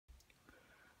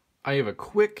I have a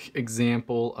quick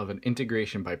example of an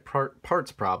integration by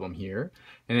parts problem here,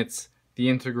 and it's the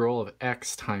integral of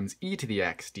x times e to the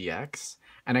x dx.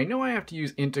 And I know I have to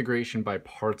use integration by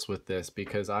parts with this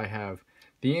because I have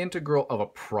the integral of a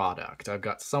product. I've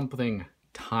got something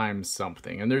times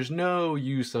something, and there's no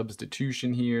u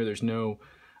substitution here. There's no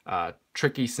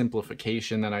tricky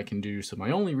simplification that I can do, so my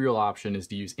only real option is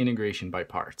to use integration by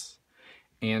parts.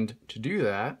 And to do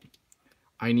that,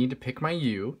 I need to pick my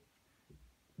u,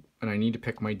 and I need to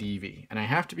pick my dv. And I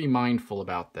have to be mindful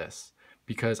about this,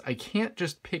 because I can't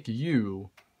just pick u.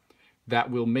 That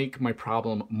will make my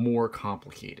problem more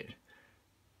complicated.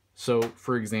 So,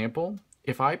 for example,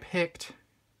 if I picked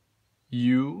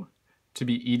u to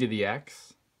be e to the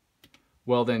x,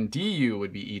 well then du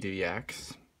would be e to the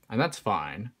x, and that's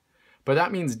fine. But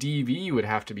that means dv would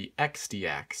have to be x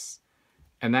dx,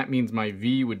 and that means my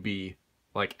v would be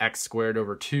like x squared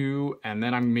over 2, and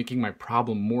then I'm making my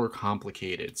problem more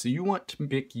complicated. So you want to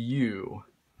pick u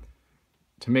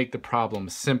to make the problem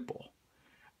simple.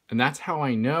 And that's how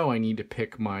I know I need to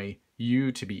pick my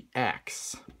u to be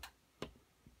x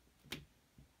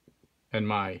and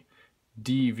my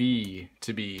dv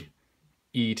to be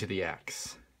e to the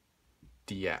x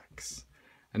dx.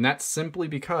 And that's simply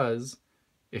because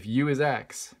if u is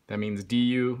x, that means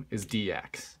du is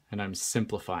dx, and I'm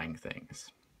simplifying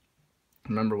things.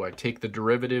 Remember, I take the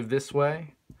derivative this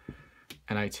way,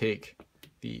 and I take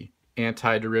the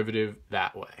antiderivative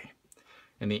that way.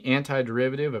 And the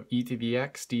antiderivative of e to the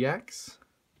x dx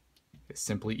is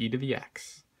simply e to the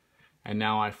x. And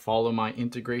now I follow my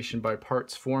integration by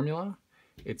parts formula.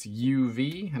 It's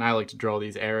uv, and I like to draw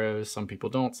these arrows. Some people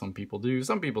don't, some people do.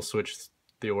 Some people switch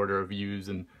the order of u's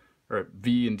or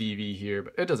v and dv here,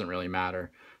 but it doesn't really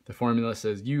matter. The formula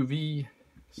says uv,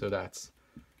 so that's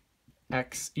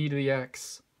x e to the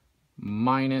x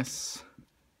minus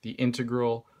the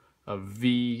integral of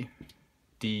v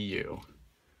du.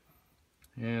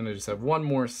 And I just have one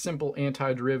more simple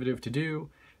antiderivative to do.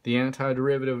 The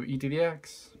antiderivative of e to the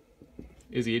x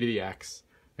is e to the x.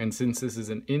 And since this is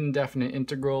an indefinite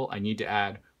integral, I need to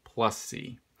add plus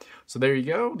c. So there you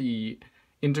go. The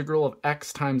integral of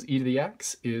x times e to the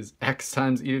x is x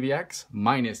times e to the x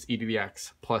minus e to the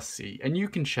x plus c. And you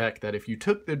can check that if you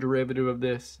took the derivative of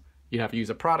this, you'd have to use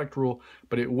a product rule,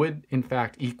 but it would in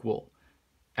fact equal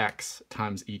x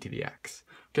times e to the x.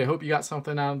 Okay, hope you got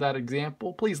something out of that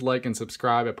example. Please like and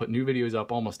subscribe. I put new videos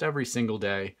up almost every single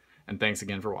day, and thanks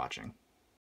again for watching.